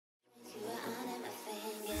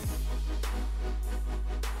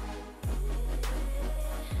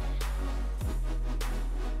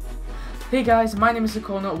Hey guys, my name is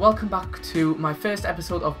Sukorno. Welcome back to my first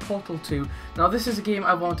episode of Portal 2. Now this is a game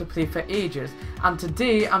I want to play for ages, and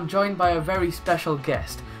today I'm joined by a very special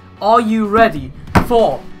guest. Are you ready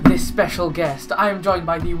for this special guest? I am joined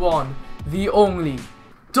by the one, the only,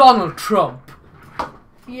 Donald Trump.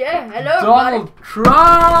 Yeah, hello. Donald Trump!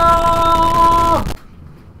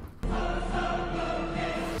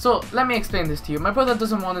 So, let me explain this to you. My brother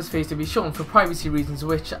doesn't want his face to be shown for privacy reasons,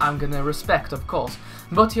 which I'm gonna respect, of course.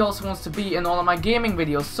 But he also wants to be in all of my gaming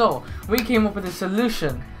videos, so we came up with a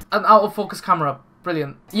solution. An out-of-focus camera.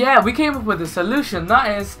 Brilliant. Yeah, we came up with a solution.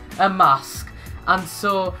 That is a mask. And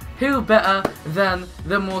so, who better than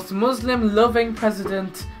the most Muslim-loving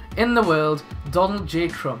president in the world, Donald J.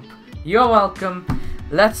 Trump. You're welcome.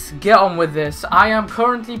 Let's get on with this. I am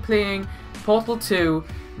currently playing Portal 2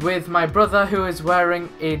 with my brother, who is wearing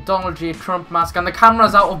a Donald J. Trump mask, and the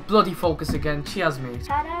camera's out of bloody focus again. Cheers, mate.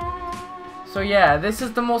 So yeah, this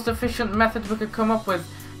is the most efficient method we could come up with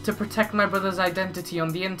to protect my brother's identity on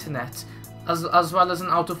the internet, as well as an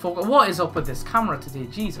out of focus. What is up with this camera today?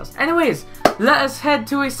 Jesus. Anyways, let us head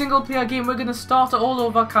to a single player game. We're gonna start it all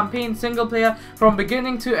over, campaign single player from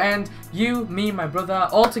beginning to end. You, me, my brother,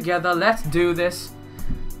 all together. Let's do this.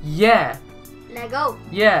 Yeah. Let go.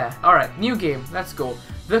 Yeah. Alright, new game. Let's go.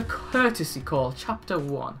 The Courtesy Call, Chapter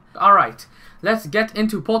 1. Alright, let's get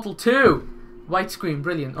into Portal 2. White screen,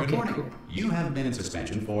 brilliant. Okay, Good morning. cool. You have been in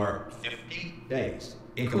suspension for 50 days.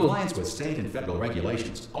 In compliance with state and federal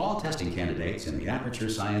regulations, all testing candidates in the Aperture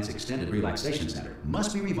Science Extended Relaxation Center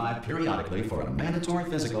must be revived periodically for a mandatory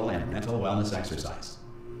physical and mental wellness exercise.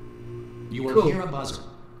 You will hear a buzzer.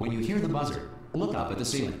 When you hear the buzzer, look up at the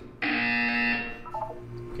ceiling.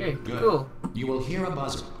 Okay, Good. cool. You will hear a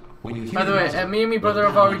buzzer. When you hear By the way, me and my brother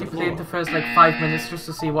have already played the first like 5 minutes just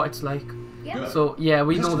to see what it's like. Yeah. So yeah,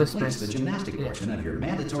 we This know this completes bit. the gymnastic portion of your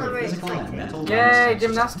mandatory Sorry, physical and mental wellness Yay, exercise.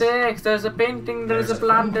 gymnastics! There's a painting, there's a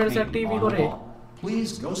plant, there's a painting TV. on the Hooray. wall.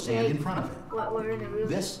 Please go stand in front of it. We're in a room.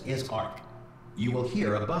 This is art. You will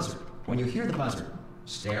hear a buzzer. When you hear the buzzer,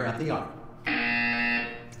 stare at the art.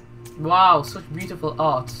 Wow, such beautiful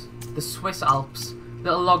art. The Swiss Alps.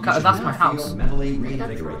 Little log You should that's now my house. feel mentally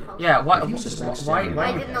reinvigorated. Yeah, why? If you suspect Why? staring I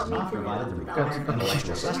at did it not has mean not to provided the do required that.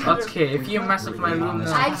 intellectual assessment, Okay, if you mess with my room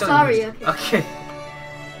now. I'm sorry, okay. Okay.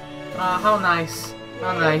 How nice.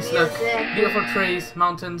 How nice. Look. Yes, Beautiful trees,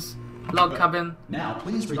 mountains, log cabin, now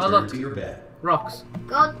please Oh, return look. to your bed. rocks.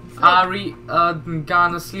 God, Ari,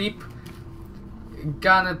 gonna sleep.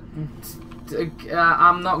 Gonna.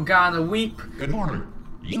 I'm not gonna weep. Good morning.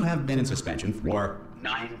 You have been in suspension for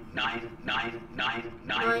 9.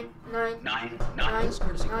 This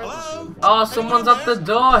courtesy call is to- Oh, someone's at the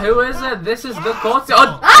door. Who is it? This is the court.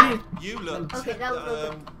 Oh, Ah! You look Okay, that was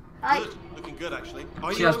good. Hi. good. Looking good, actually.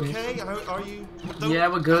 Are you Cheers, mate. okay? Are you? Yeah,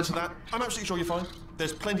 we're good. answer that. I'm absolutely sure you're fine.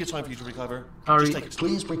 There's plenty of time for you to recover. Ari. Just take it.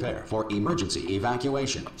 Please prepare for emergency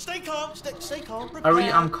evacuation. Stay calm. Stay calm. Ari,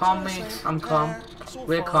 Prepare. I'm calm, Just mate. say I'm calm. prepare. It's all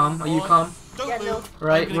We're fine. calm. Are you Fine. calm? Don't Yeah, no. move.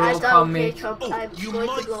 Right, I'm we're gonna- all I don't calm, okay, mate. Trump. Oh, I'm you going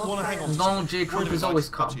might to go want to hang on. outside. Donald J. Trump Word is of always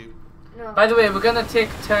advice, up calm. to you. No. By the way, we're gonna take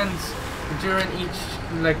turns during each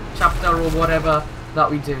like chapter or whatever that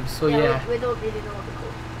we do. So yeah, We don't really know what to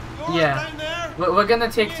call. You all right Yeah. down there? we're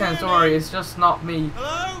gonna take turns. Don't worry, it's just not me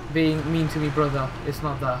Hello? being mean to me brother. It's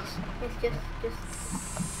not that. It's just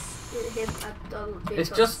him and Donald J. It's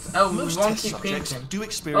Trump. just a Most test wonky subjects painting. do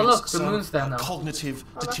experience look, the some moon's there now. cognitive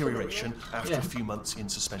that's a good deterioration after Yeah. a few months in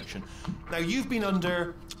suspension. Now you've been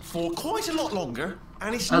under for quite a lot longer,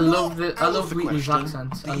 and it's I not love the- I out love of the Wheatley's question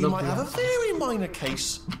accent. that I you love might the have a accent. very minor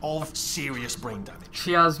case of serious brain damage.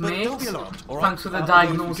 Cheers, But mate. don't be alarmed, all right? Thanks for the Although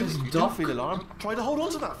diagnosis, if you doc. do feel alarmed, try to hold on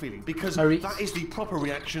to that feeling, because Harry? that is the proper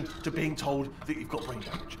reaction to being told that you've got brain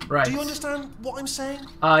damage. Right. Do you understand what I'm saying?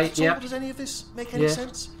 Yeah. Does any of this make any Yeah.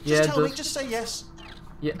 sense? Yeah, Just it tell me. does. Just say yes.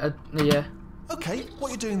 Yeah. Okay, what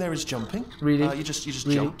you're doing there is jumping. Really? You just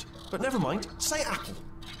Really? jumped. But never mind. Say apple.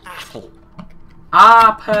 Apple.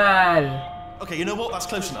 Apple. Okay, you know what? That's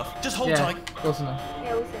close enough. Just hold Yeah, tight. close enough.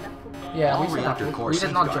 Yeah, we said that. Yeah, All we said reactor apple. core We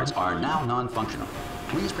did not safeguards jump. are now non-functional.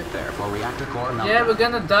 Please prepare for reactor core meltdown. Yeah, we're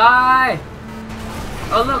gonna die.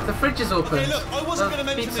 Oh look, the fridge is open. Okay, look, I wasn't going to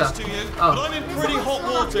mention pizza. this to you, Oh. but I'm in pretty hot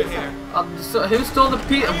water here. So who stole the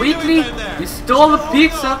pizza? What are you doing Wheatley? down there? You stole the Hold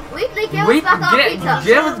pizza. on. Wheatley, give us back our pizza.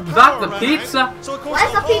 give us back the pizza. So of course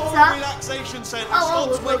Where's the whole pizza? relaxation centre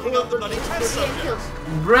Oh, stops waking up the bloody test we're getting subjects.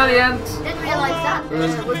 killed. Brilliant. Didn't realise that.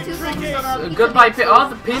 We're too late on our pizza. Goodbye, oh,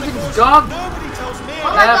 the painting's gone. Nobody tells me Oh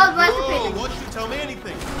my God, where's the Whoa, painting? why should you tell me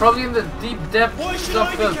anything? Probably in the deep Why depths should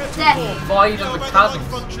I of be the kept Death. informed? void You know of the about chasms.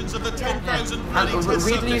 functions of the 10,000 And bloody test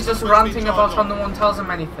Wheatley's subjects just supposed to be ranting about how charged no one tells him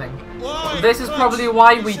anything. Why? This is First, probably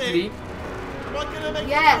why you Wheatley. said, am I gonna make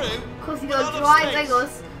Yeah, it through? because you're Without driving mistakes?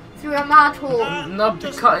 us through a manhole. No,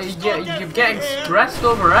 because you're getting stressed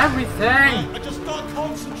over everything. I just gotta The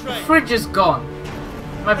concentrate. fridge is gone.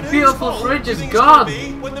 My And whose beautiful fault fridge do you is think it's gonna gone.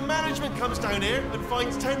 be when the management comes down here and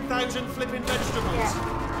finds 10,000 flipping vegetables.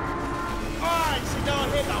 Yeah. Alright, see now I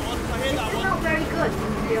hit that one. I hit that It's one. not very good,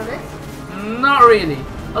 to be honest. Not really.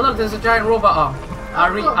 Oh look, there's a giant robot arm. I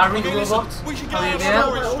read Okay, listen, robots. we should Are get you our there?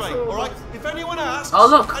 story Also straight, robots. alright? If anyone asks, Oh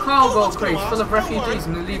look, and cargo no one's gonna crates full ask, of don't refugees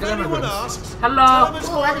worry. and illegal If anyone immigrants. asks, Hello. tell them as Oh,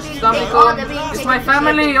 far they're as being you taken. can. Oh, they're being It's taken my to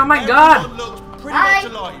family. safety. Oh my god. Everyone looks pretty Hi.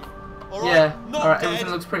 much alive. Alright? Yeah. Not Alright, dead. everything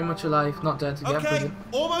looks pretty much alive. Not dead. Yeah, Okay, brilliant.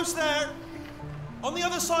 almost there. On the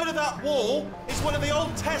other side of that wall is one of the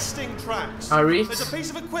old testing tracks. I read. There's a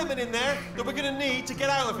piece of equipment in there that we're going to need to get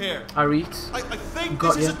out of here. I read. I think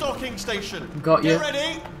Got this is ya. a docking station. Got Get ya.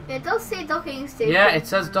 ready. It does say docking station. Yeah, it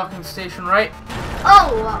says docking station, right?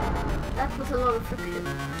 Oh, wow. That was a lot of friction.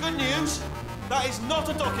 Good news. That is not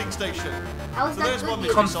a docking station. How is So that there's good one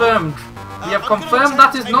news? mystery Confirmed. We have I'm gonna confirmed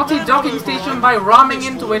that is attempt not a manual docking override station by on ramming this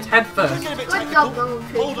into wall. it head Could first. get a bit Good technical. job, Donald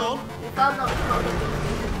Trump. Hold on. We found out it's not a docking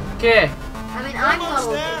station. Okay. I mean, I'm Almost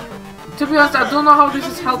Donald there. Trump. To be honest, I don't know how this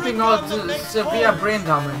is helping out severe brain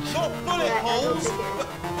damage. Not bullet Yeah, I don't holes. think it is.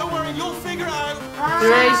 But don't worry, you'll figure it out. 3,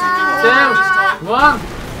 Ah. 2, 1.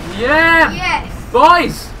 Yeah! Yes!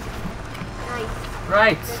 Boys! Nice.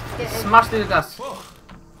 Right. get it. Smash through the dust. Whoa.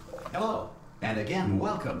 Hello, and again,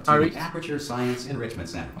 welcome to Alright. the Aperture Science Enrichment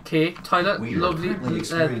Center. Okay, toilet, We are lovely. currently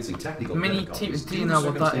experiencing technical mini difficulties do due you to know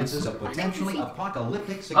what that circumstances is? of potentially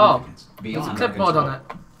apocalyptic Oh, significance there's a beyond our clipboard control. on it.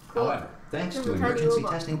 However, thanks to There's a tiny emergency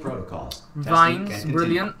robot. testing protocols, Vines, testing can continue.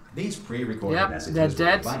 brilliant. These pre-recorded Yep, messages they're will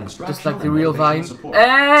dead, provide just instructional like the and real motivational Vine. support, Eh,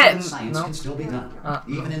 so that science no. can still be done, No.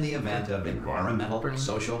 even in the event of environmental, Brilliant.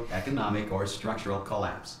 social, economic, or structural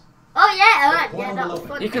collapse. Oh, yeah, alright. The Yeah, portal that will was open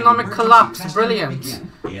fun. and Economic emergency collapse, testing will brilliant.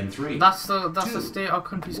 begin in 3, That's the 2, state our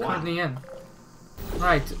country's 1. currently in.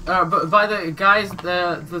 Right, but by the way, guys,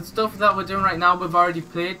 the stuff that we're doing right now we've already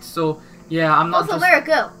played, so yeah, I'm not Also, just where it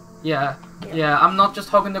go? yeah, I'm not just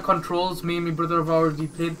hogging the controls. Me and my brother have already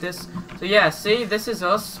played this, so yeah. See, this is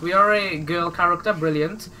us. We are a girl character,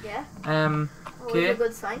 brilliant. Yeah. Um, Always okay, a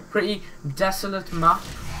good sign. pretty desolate map,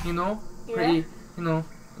 you know, Yeah. pretty, you know,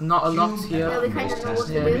 not a lot Cube here. Yeah, we and kind of voice know what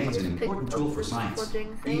testing to do. remains an Just pick important up tool for the science,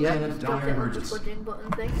 fudging thing. even and in just dire drop it on the emergency. fudging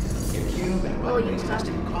button thing. If cube and Oh, weapon-based you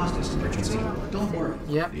testing caused this emergency, don't worry.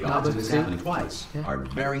 Yep, The that odds of was this two. happening twice Yeah. are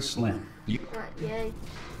very slim. Right, yeah,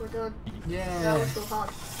 we're done. That Yeah, was so hard.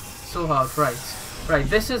 so hard. Right.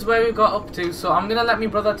 This is where we got up to. So I'm gonna let my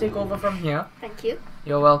brother take over from here. Thank you.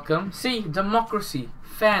 You're welcome. See, democracy,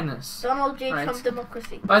 fairness. Donald J. Right. Trump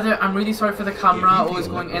democracy. By the way, I'm really sorry for the camera If you always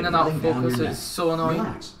feel going like in you're and out of letting down focus. your It's neck, so annoying.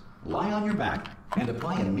 Relax, lie on your back, and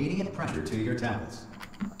apply immediate pressure to your tablets.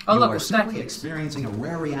 Oh You look, are a simply stack. experiencing a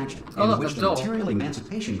rare reaction Oh, in look, which a the door. material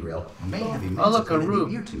emancipation grill may have Oh, look, a emancipated room.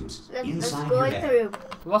 the ear tubes Let's inside go your in the head. room.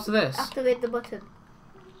 What's this? Activate the button.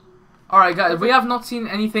 Alright, guys, we have not seen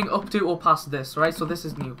anything up to or past this, right? So this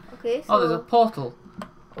is new. Okay, so Oh, there's a portal.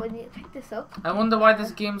 when you pick this up, I wonder why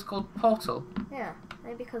this game's called Portal. yeah,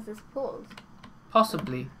 maybe because it's portals.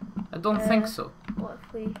 Possibly. I don't think so. What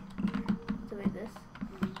if we activate this?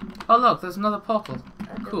 Oh look, there's another portal.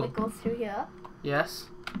 And Cool. then we go through here, Yes.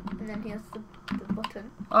 and then here's the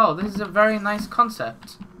button. Oh, this is a very nice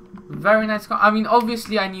concept. Very nice. I mean,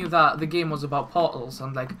 obviously, I knew that the game was about portals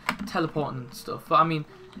and like teleporting and stuff. But I mean,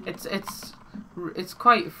 it's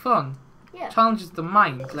quite fun. Yeah. Challenges the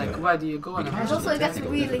mind. Like, where do you go? And Because And everything. of also the it gets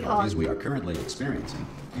technical really difficulties hard. we are currently experiencing,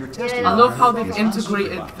 your testing I I love how environment they've is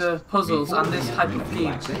integrated unsupervised. the puzzles and this type of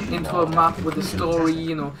game into a map with a story.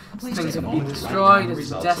 You know, Please things take a have been moment to write destroyed. down the It's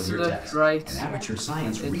results of your desolate, test. right? An Aperture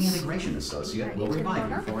Science It's- Reintegration Associate will revive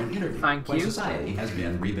you for an interview Thank when you. society has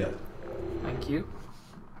been rebuilt. Thank you.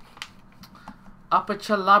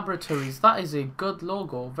 Aperture Laboratories. That is a good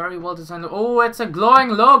logo. Very well designed. Oh, it's a glowing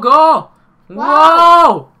logo!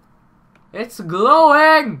 Whoa! It's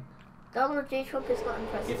glowing! Donald J. Trump is not If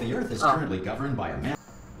impressive. the Earth is Oh. currently governed by a man,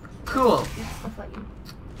 Cool. Stuff like you.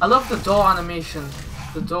 I love the door animation.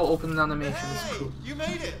 The door opening animation is Hey, cool. you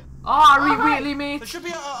made it. Oh, Alright. really, There mate? should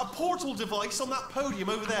be a portal device on that podium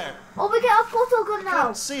over there. Oh, we get a portal gun now.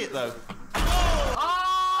 Can't see it though.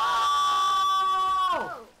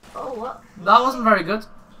 Oh! Oh, what? That wasn't very good.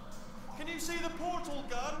 Can you see the portal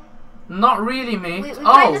gun? Not really, mate. We kind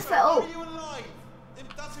Oh, of fell. Are Oh, you alive?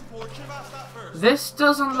 That's important. Should have asked that first. this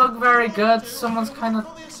doesn't look very good. Someone's kind of...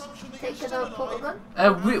 On the assumption that take you're the still portal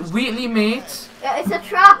alive, gun. Wheatley, mate. Yeah, it's a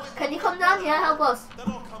trap. Can you come down here? Help us. then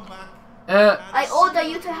I'll come back. I order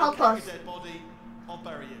you to help Carry us. dead body. I'll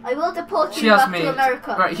bury you. I will deport you Cheers, back mate. to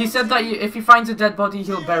America. Right, he said that if he finds a dead body,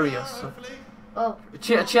 he'll bury us. So. Hopefully. Oh,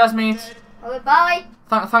 Cheers, mate. okay, bye.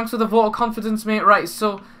 Thanks for the vote of confidence, mate. Right,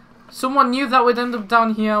 so Someone knew that we'd end up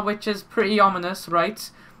down here, which is pretty ominous, right?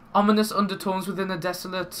 Ominous undertones within a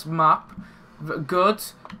desolate map. Good.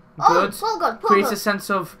 Good. Creates a sense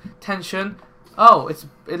of tension. Oh,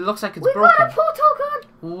 it looks like it's broken. We got a portal gun!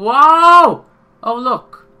 Wow! Oh,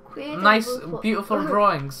 look. Creative Nice, portal. beautiful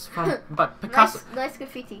drawings from Picasso. Nice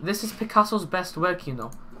graffiti. This is Picasso's best work, you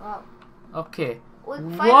know. Wow. Okay. We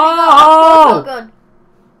finally got a portal gun.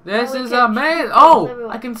 This Now we is can amazing. shoot Oh,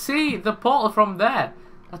 everyone. I can see the portal from there.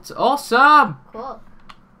 That's awesome. Cool.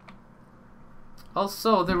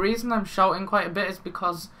 Also, the reason I'm shouting quite a bit is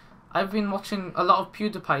because I've been watching a lot of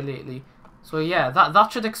PewDiePie lately. So yeah,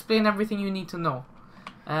 that should explain everything you need to know.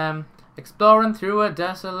 Exploring through a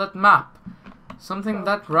desolate map. Something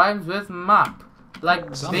that rhymes with map.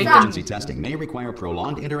 Like Some bacon. emergency testing may require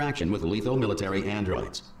prolonged interaction with lethal military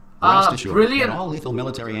androids. Rest assured brilliant. that all lethal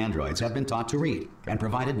military androids have been taught to read and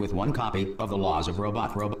provided with one copy of the laws of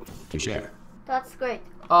robot to share. That's great.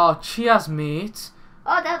 Oh, cheers, mate.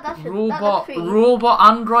 Oh, that looks pretty. Robot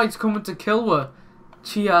androids coming to kill her.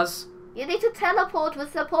 Cheers. You need to teleport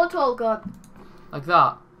with the portal gun. Like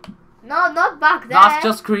that. No, not back there. That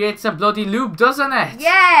just creates a bloody loop, doesn't it?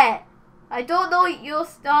 Yeah. I don't know your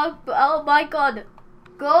stuff, but oh my god.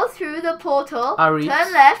 Go through the portal. Arit.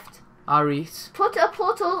 Turn left. Arit. Put a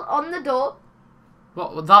portal on the door.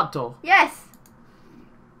 What, that door? Yes.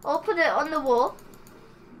 Open it on the wall.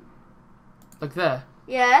 Like there?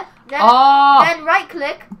 Yeah. Then, Oh! then right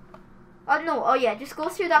click. Oh no, oh yeah, just go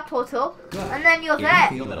through that portal. Good. And then you're If there.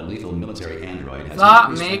 you feel that a lethal military android has That not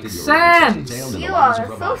respected makes your rights as sense. detailed in the You laws are of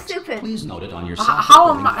so robotics, stupid. Please note it on your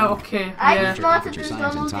How am I? self-reporting Okay, I'm yeah. smarter Aperture than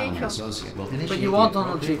Science Donal Entitlement Trump. Associate will initiate you the are Donald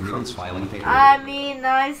appropriate J. Trump. grievance filing paperwork. I mean,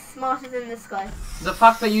 I'm smarter than this guy. The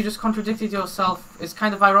fact that you just contradicted yourself is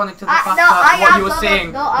kind of ironic to the fact No, that I what am you were Donald-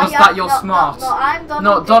 saying no, I was am- that you're no, smart. No, I'm Donald.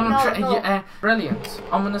 No, Donald no, Trump. no. Yeah, brilliant.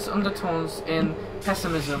 Ominous undertones in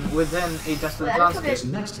pessimism within a desolate Wait, landscape. This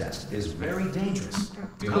next test is very dangerous.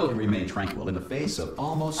 To help you remain tranquil in the face of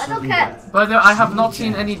almost I don't certain care. death. By the way, I have not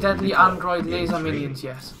seen any deadly android laser minions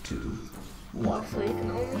yet. 2, 1. So you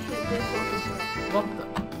can only shoot the portal. What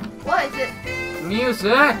the? What is it?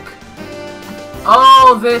 Music!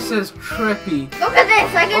 Oh, this is trippy. Look at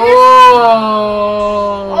this! I can just.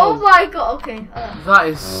 Oh! Oh my god! Okay. That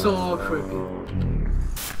is so trippy.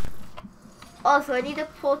 Also, I need a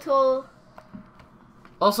portal.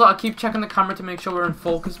 Also, I keep checking the camera to make sure we're in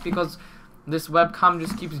focus because this webcam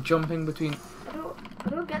just keeps jumping between. I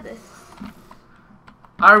don't get this.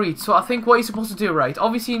 Alright, so I think what you're supposed to do, right?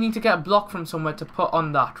 Obviously, you need to get a block from somewhere to put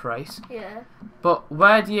on that, right? Yeah. But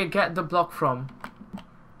where do you get the block from?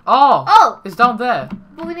 Oh! Oh! It's down there.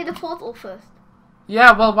 But we need a portal first.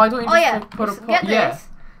 Yeah, well, why don't you Oh just yeah. like, put a Just get yeah. this.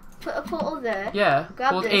 Put a portal there. Yeah,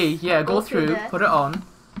 Grab hold this, A, yeah, go go through through, there. put it on,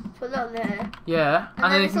 Put that there. yeah,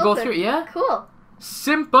 and then you it's can go open. through, yeah. Cool.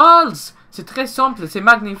 Simples! C'est très simple, c'est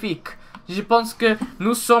magnifique. Je pense que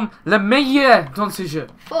nous sommes les meilleurs dans ce jeu.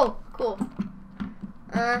 Oh, cool.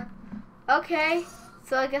 Okay.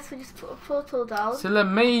 So I guess we just put a portal down. C'est le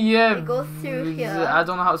meilleur. We go through here. I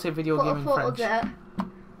don't know how to say video Put game a in portal French. there.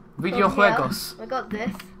 Videojuegos. I got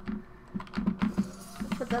this.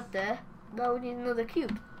 Put that there. Now we need another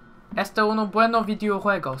cube. Este uno bueno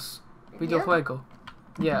videojuegos. Videojuego.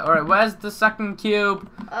 Yeah, alright, where's the second cube?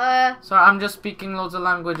 Sorry, I'm just speaking loads of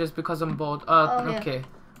languages because I'm bored. yeah. Okay.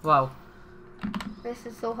 Wow. This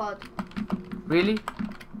is so hard. Really?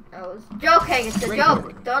 I was joking. It's a Great joke.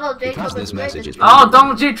 work. Donald J. Because Trump this is message great. is Oh,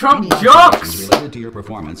 Donald J. Trump Any jokes! actions related to your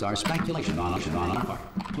performance are speculation on our part.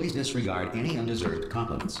 Please disregard any undeserved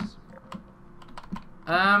compliments.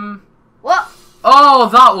 What? Oh,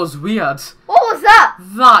 that was weird. What was that?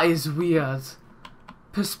 That is weird.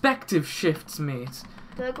 Perspective shifts, mate.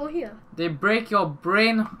 Did I go here? They break your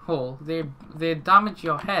brain hole. They damage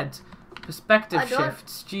your head. Perspective I don't-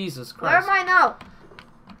 shifts. Jesus Where am Christ. I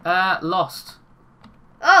now? Lost.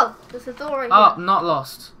 Oh, there's a door right Oh, here. not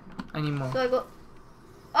lost anymore. So I go.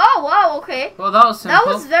 Oh wow. Okay. Well, that was simple.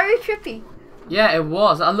 That was very trippy. Yeah, it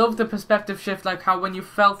was. I love the perspective shift, like how when you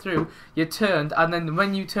fell through, you turned, and then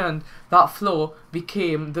when you turned, that floor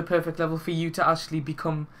became the perfect level for you to actually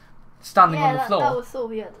become standing on the Yeah, floor. that was so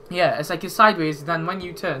weird. Yeah, it's like you're sideways, then when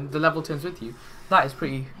you turn, the level turns with you. That is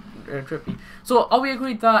pretty trippy. So, are we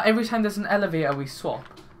agreed that every time there's an elevator, we swap?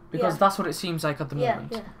 Because Yeah. that's what it seems like at the Yeah,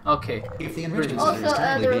 moment. yeah. Okay. If the enrichment Also, center is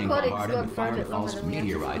currently the being recording's bombarded gone with for a fired bit longer false than we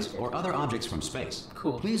meteorites anticipated. or other objects from space,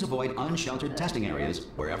 Cool. please avoid unsheltered testing areas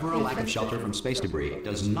wherever a lack of shelter from space debris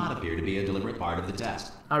does not appear to be a deliberate part of the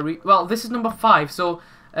test. Well, this is number 5, so,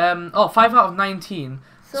 5 out of 19.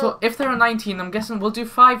 So, So- if there are 19, I'm guessing we'll do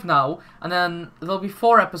 5 now, and then there'll be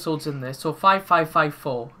 4 episodes in this, so 5, 5, 5,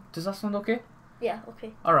 4. Does that sound okay? Yeah,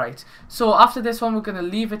 okay. Alright. So after this one we're gonna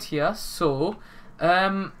leave it here. So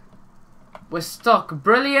we're stuck.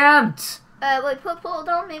 Brilliant! Wait, put a portal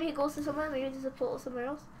down, maybe it goes to somewhere, maybe there's a portal somewhere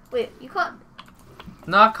else. Wait, you can't.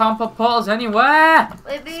 No, I can't put portals anywhere!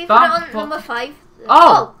 Wait, maybe Spam put it on number 5.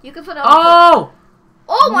 Oh! You can put it on. Oh!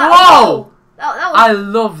 Oh my Whoa! God! That I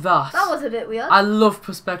love that. That was a bit weird. I love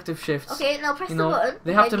perspective shifts. Okay, now press You the know, button.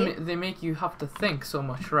 they have behind to. They make you have to think so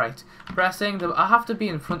much, right? Pressing the. I have to be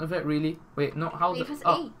in front of it, really. Wait, no. How you. the? Press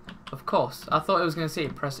Oh, E. of course. I thought it was gonna say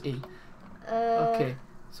press E. Okay. Okay.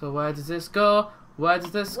 So where does this go? Where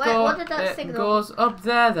does this Where- go? what did that It signal? goes up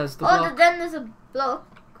there. There's the Oh, block. then there's a block.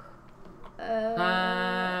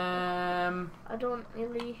 I don't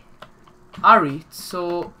really. Alright,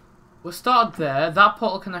 so we started there. That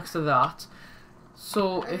portal connects to that.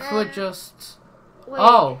 So And if we're then- just. Wait.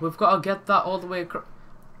 Oh, we've got to get that all the way across.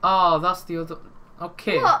 Oh, that's the other.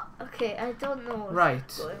 Okay. What? Okay, I don't know what's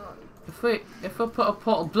Right. going on. If we put a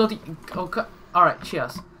portal bloody. Okay. All right.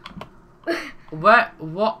 Cheers. Where?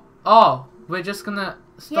 What? Oh, we're just gonna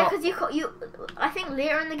Yeah, stop. because you. I think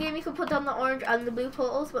later in the game you can put down the orange and the blue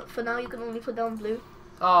portals, but for now you can only put down blue.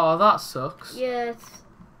 Oh, that sucks. Yeah, it's.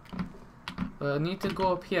 I need to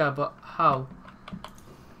go up here, but how?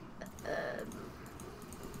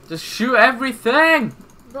 Just shoot everything.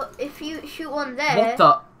 But if you shoot one there. What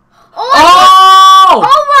the? Oh! Oh!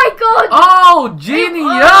 Oh my God! Oh, genius!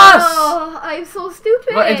 Oh, I'm so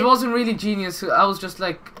stupid. But it wasn't really genius. I was just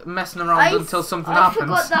like messing around until something I happens.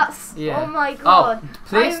 forgot that. Yeah. Oh my God. Oh,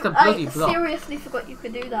 place the bloody block. I seriously forgot you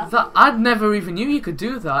could do that. I'd never even knew you could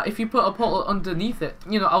do that. If you put a portal underneath it,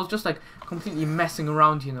 you know, I was just like completely messing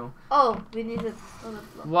around, you know. Oh, we need another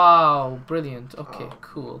block. Wow, brilliant. Okay,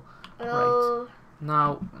 cool. Oh.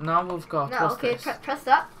 Now we've got. No, What's okay, this? press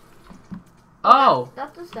that. Oh,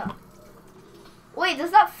 That does that. Wait,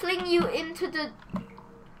 does that fling you into the?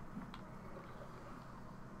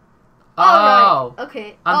 oh. Right.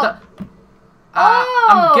 Okay. And Oh.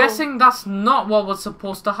 I'm guessing that's not what was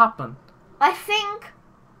supposed to happen. I think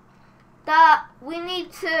that we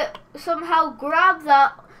need to somehow grab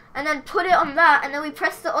that and then put it on that, and then we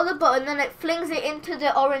press the other button, and it flings it into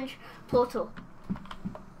the orange portal.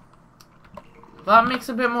 That makes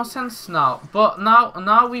a bit more sense now. But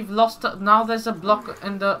now we've lost it. Now there's a block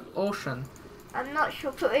in the ocean. I'm not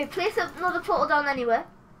sure. Place another portal down anywhere.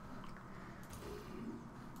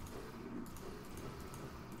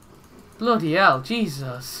 Bloody hell,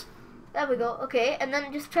 Jesus. There we go. Okay, and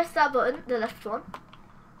then just press that button, the left one.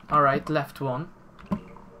 Alright, left one.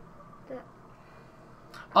 There.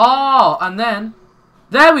 Oh, and then...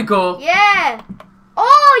 There we go! Yeah!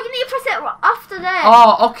 Oh, you need to press it after there.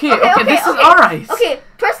 Oh, okay, this is alright. Okay,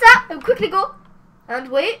 press that and quickly go. And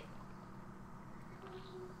wait.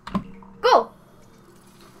 Go!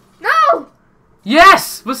 No!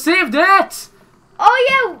 Yes! We saved it! Oh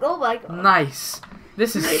yeah! Oh my God. Nice.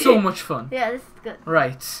 This is so much fun. Yeah, this is good.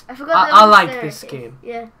 Right. I forgot there I was a like staircase. this game.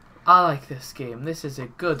 Yeah. I like this game. This is a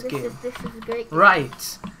good game. This is a great game.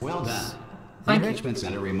 Right. Well done. Thank the you. Enrichment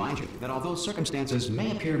Center reminds you that although circumstances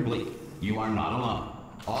may appear bleak, you are not alone.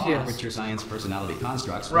 All Yes. aperture science personality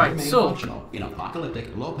constructs Right, remain so- functional in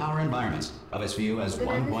apocalyptic low-power environments of as few as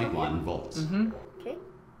 1.1 volts. Okay.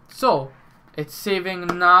 So, it's saving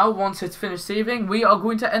now. Once it's finished saving, we are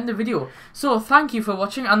going to end the video. So, thank you for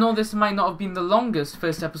watching. I know this might not have been the longest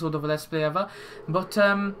first episode of a Let's Play ever. But,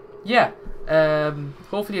 yeah.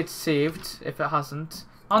 Hopefully it's saved, if it hasn't.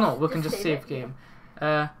 Oh no, we can just save save it, game.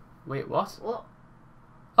 Wait, what? What?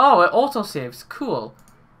 Oh, it auto-saves. Cool.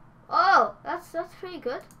 Oh, that's pretty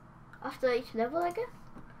good. After each level, I guess.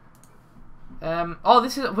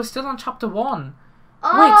 Oh, we're still on chapter 1.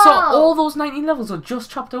 Oh. Wait, so all those 19 levels are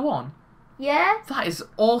just chapter 1? Yeah. That is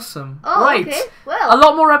awesome. Oh, right. okay. A Well.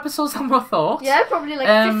 lot more episodes than we thought. Yeah, probably like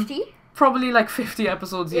 50. Probably like 50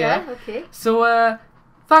 episodes, yeah. Okay. So,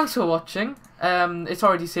 thanks for watching. It's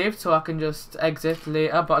already saved, so I can just exit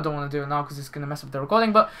later, but I don't want to do it now because it's going to mess up the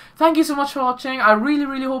recording. But thank you so much for watching. I really,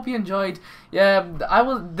 really hope you enjoyed.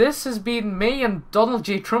 This has been me and Donald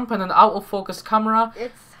J. Trump and an out-of-focus camera.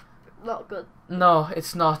 It's not good. No,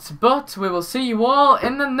 it's not. But we will see you all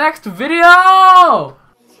in the next video!